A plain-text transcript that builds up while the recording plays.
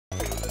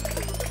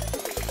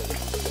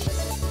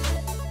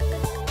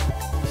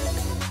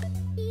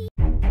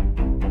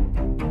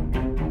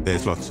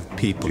There's lots of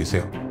people who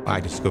say, I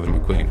discovered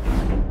McQueen.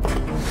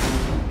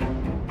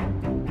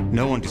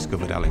 No one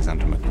discovered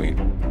Alexander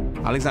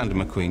McQueen. Alexander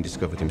McQueen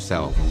discovered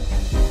himself.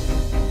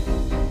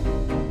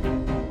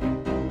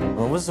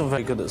 I wasn't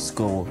very good at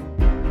school.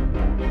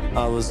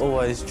 I was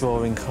always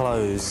drawing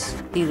clothes.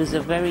 He was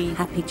a very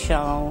happy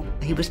child.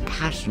 He was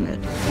passionate.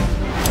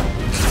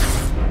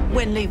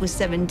 When Lee was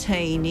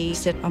 17, he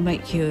said, I'll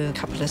make you a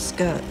couple of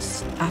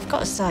skirts. I've got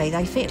to say,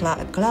 they fit like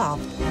a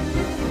glove.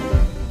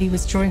 He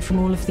was drawing from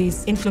all of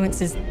these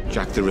influences.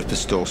 Jack the Ripper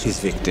stalks his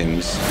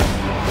victims.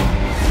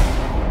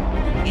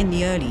 In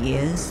the early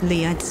years,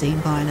 Lee had seen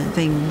violent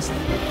things.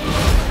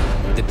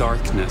 The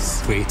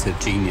darkness created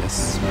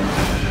genius.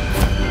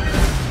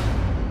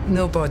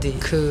 Nobody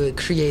could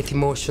create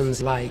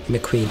emotions like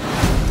McQueen.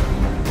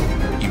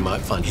 You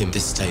might find him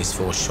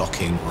distasteful,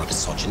 shocking, or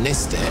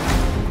misogynistic.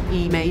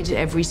 He made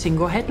every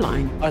single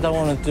headline. I don't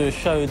want to do a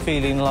show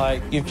feeling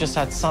like you've just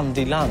had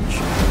Sunday lunch.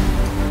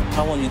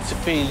 I want you to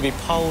feel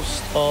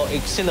repulsed or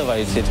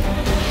exhilarated.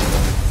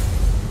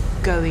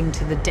 Going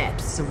to the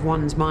depths of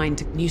one's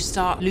mind, you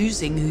start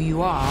losing who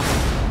you are,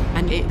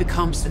 and it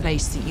becomes the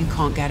place that you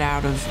can't get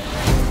out of.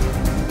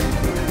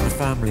 My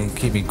family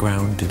keep me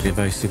grounded in a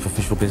very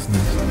superficial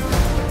business.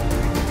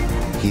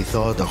 He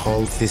thought the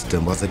whole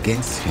system was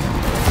against him.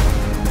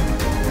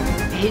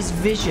 His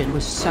vision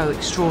was so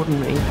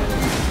extraordinary.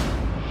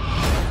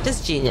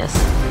 Just genius.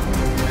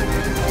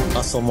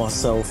 I saw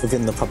myself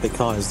within the public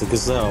eye as the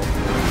gazelle,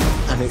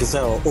 and the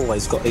gazelle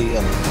always got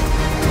eaten.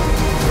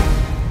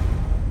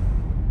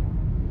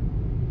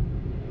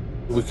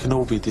 We can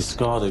all be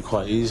discarded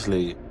quite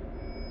easily.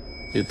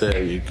 You're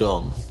there, you're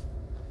gone.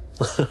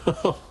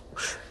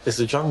 It's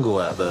a jungle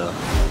out there.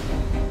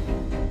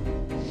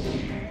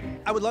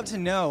 I would love to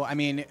know, I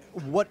mean,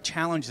 what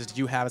challenges did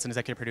you have as an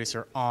executive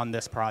producer on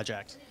this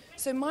project?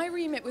 So my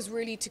remit was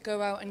really to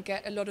go out and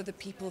get a lot of the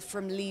people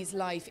from Lee's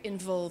life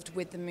involved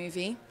with the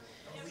movie.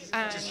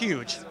 Which is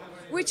huge.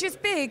 Which is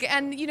big,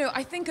 and you know,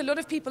 I think a lot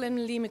of people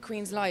in Lee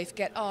McQueen's life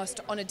get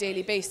asked on a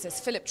daily basis.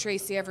 Philip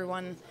Tracy,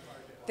 everyone,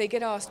 they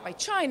get asked by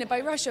China,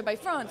 by Russia, by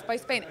France, by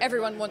Spain.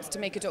 Everyone wants to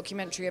make a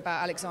documentary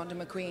about Alexander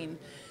McQueen.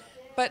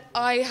 But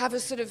I have a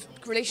sort of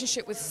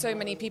relationship with so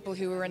many people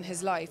who were in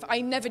his life.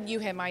 I never knew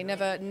him, I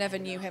never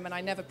knew him, and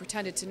I never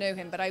pretended to know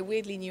him, but I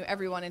weirdly knew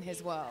everyone in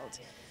his world.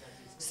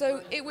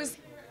 So it was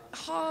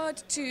hard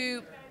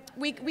to,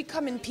 we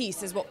come in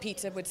peace, is what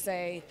Peter would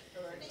say.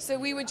 So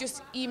we would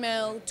just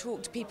email,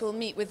 talk to people,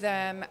 meet with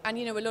them, and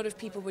you know, a lot of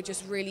people were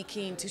just really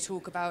keen to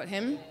talk about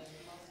him.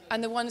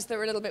 And the ones that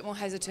were a little bit more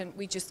hesitant,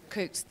 we just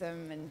coaxed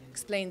them and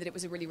explained that it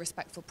was a really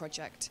respectful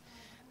project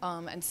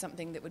and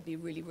something that would be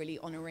really, really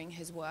honouring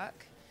his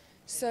work.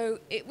 So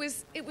it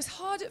was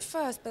hard at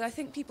first, but I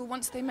think people,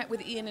 once they met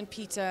with Ian and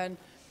Peter and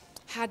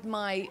had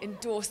my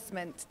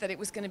endorsement that it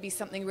was going to be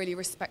something really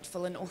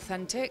respectful and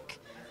authentic,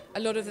 a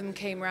lot of them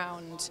came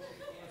round,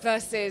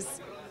 versus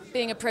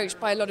being approached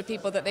by a lot of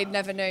people that they'd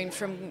never known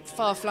from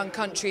far-flung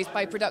countries,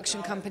 by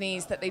production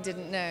companies that they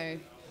didn't know.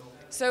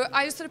 So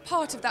I was sort of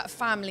part of that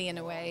family in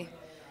a way.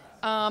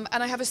 And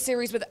I have a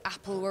series with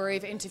Apple where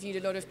I've interviewed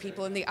a lot of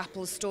people in the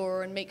Apple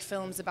store and make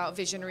films about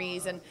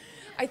visionaries, and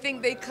I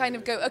think they kind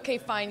of go, okay,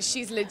 fine,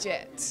 she's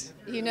legit,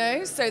 you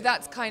know? So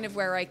that's kind of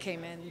where I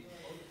came in.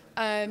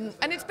 And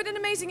it's been an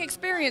amazing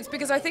experience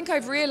because I think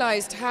I've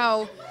realized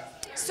how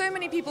so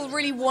many people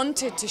really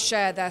wanted to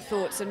share their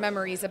thoughts and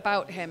memories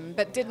about him,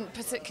 but didn't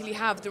particularly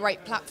have the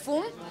right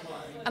platform.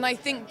 And I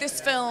think this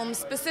film,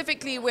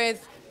 specifically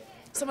with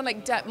someone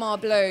like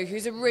Detmar Blow,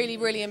 who's a really,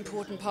 really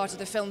important part of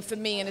the film for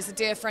me and is a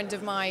dear friend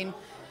of mine,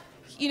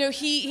 you know,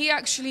 he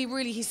actually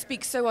really, he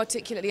speaks so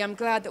articulately. I'm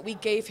glad that we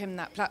gave him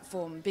that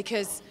platform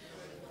because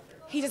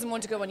he doesn't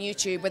want to go on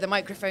YouTube with a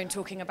microphone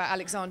talking about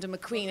Alexander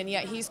McQueen, and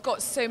yet he's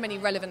got so many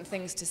relevant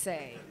things to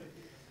say.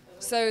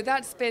 So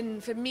that's been,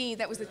 for me,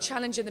 that was the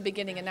challenge in the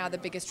beginning, and now the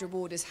biggest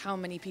reward is how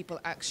many people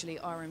actually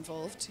are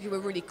involved who are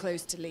really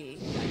close to Lee.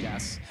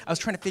 Yes. I was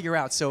trying to figure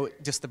out, so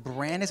just the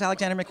brand is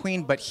Alexander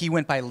McQueen, but he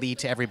went by Lee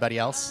to everybody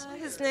else?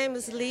 His name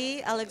is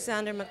Lee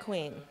Alexander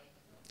McQueen.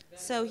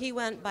 So he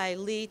went by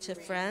Lee to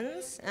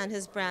friends, and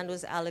his brand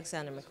was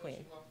Alexander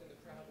McQueen.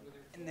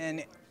 And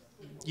then,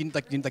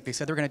 like they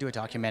said they were going to do a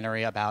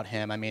documentary about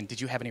him. I mean, did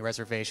you have any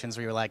reservations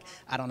where you were like,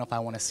 I don't know if I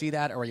want to see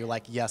that, or were you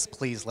like, yes,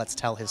 please, let's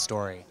tell his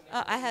story?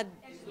 I had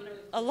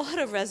a lot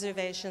of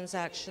reservations,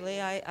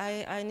 actually.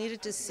 I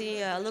needed to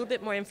see a little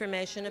bit more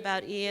information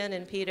about Ian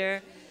and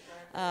Peter,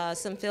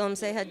 some films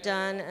they had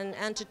done,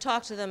 and to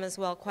talk to them as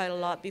well quite a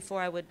lot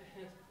before I would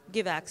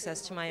give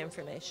access to my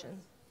information.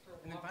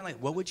 And then finally,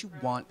 what would you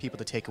want people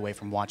to take away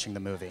from watching the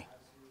movie?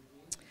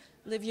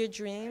 Live your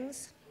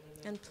dreams,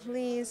 and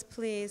please,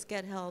 please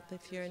get help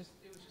if you're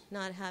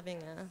not having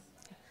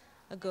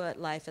a go at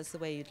life as the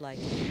way you'd like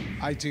it.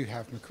 I do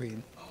have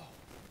McQueen.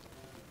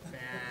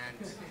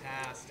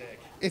 Fantastic.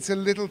 It's a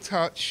little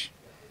touch,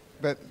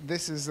 but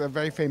this is a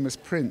very famous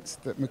print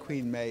that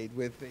McQueen made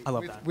with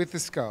the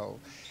skull.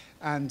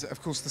 And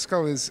of course, the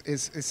skull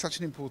is such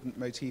an important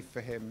motif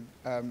for him.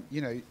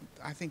 You know,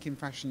 I think in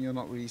fashion you're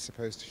not really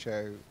supposed to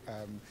show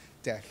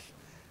death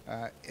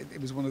It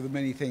was one of the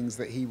many things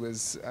that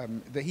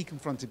he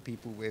confronted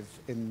people with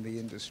in the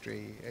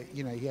industry.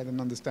 You know, he had an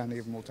understanding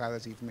of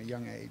mortality from a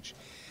young age,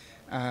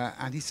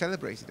 and he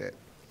celebrated it.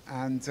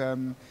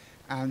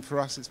 And for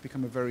us, it's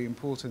become a very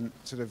important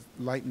sort of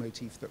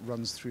leitmotif that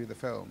runs through the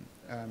film.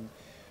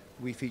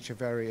 We feature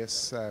various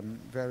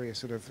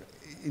sort of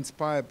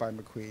inspired by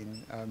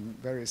McQueen,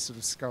 various sort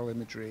of skull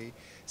imagery,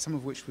 some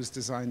of which was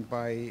designed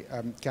by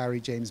Gary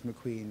James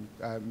McQueen,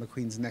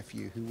 McQueen's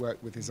nephew, who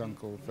worked with his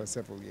uncle for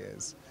several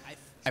years.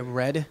 I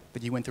read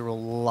that you went through a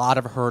lot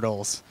of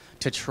hurdles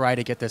to try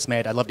to get this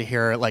made. I'd love to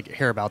hear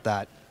about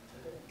that.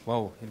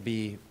 Well, it'd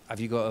be. Have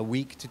you got a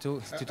week to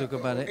talk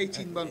about it?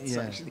 18 months,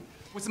 actually.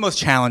 What's the most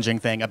challenging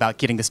thing about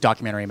getting this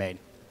documentary made?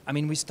 I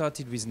mean, we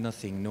started with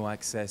nothing, no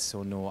access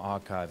or no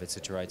archive,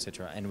 etc.,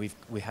 etc., and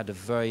we had a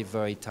very,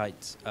 very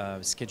tight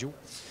schedule.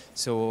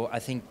 So I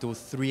think those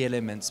three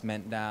elements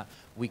meant that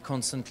we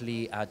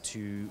constantly had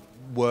to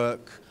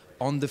work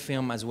on the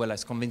film as well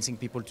as convincing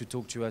people to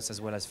talk to us, as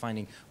well as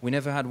finding. We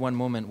never had one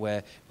moment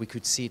where we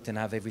could sit and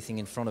have everything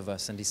in front of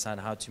us and decide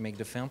how to make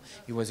the film.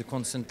 It was a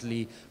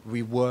constantly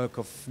rework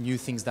of new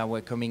things that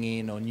were coming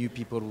in or new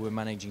people we were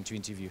managing to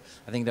interview.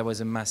 I think that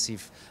was a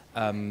massive,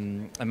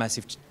 one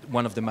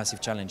of the massive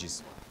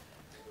challenges.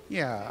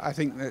 Yeah, I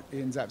think that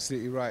Ian's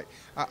absolutely right.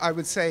 I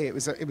would say it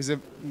was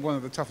one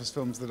of the toughest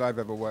films that I've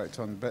ever worked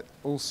on, but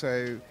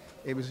also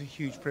it was a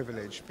huge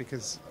privilege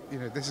because, you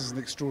know, this is an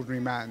extraordinary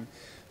man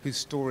whose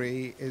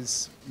story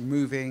is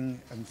moving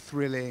and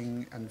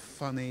thrilling and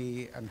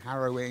funny and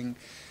harrowing.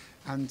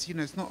 And, you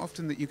know, it's not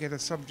often that you get a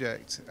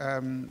subject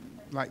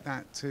like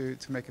that to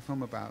make a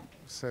film about.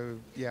 So,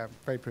 yeah,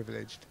 very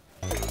privileged.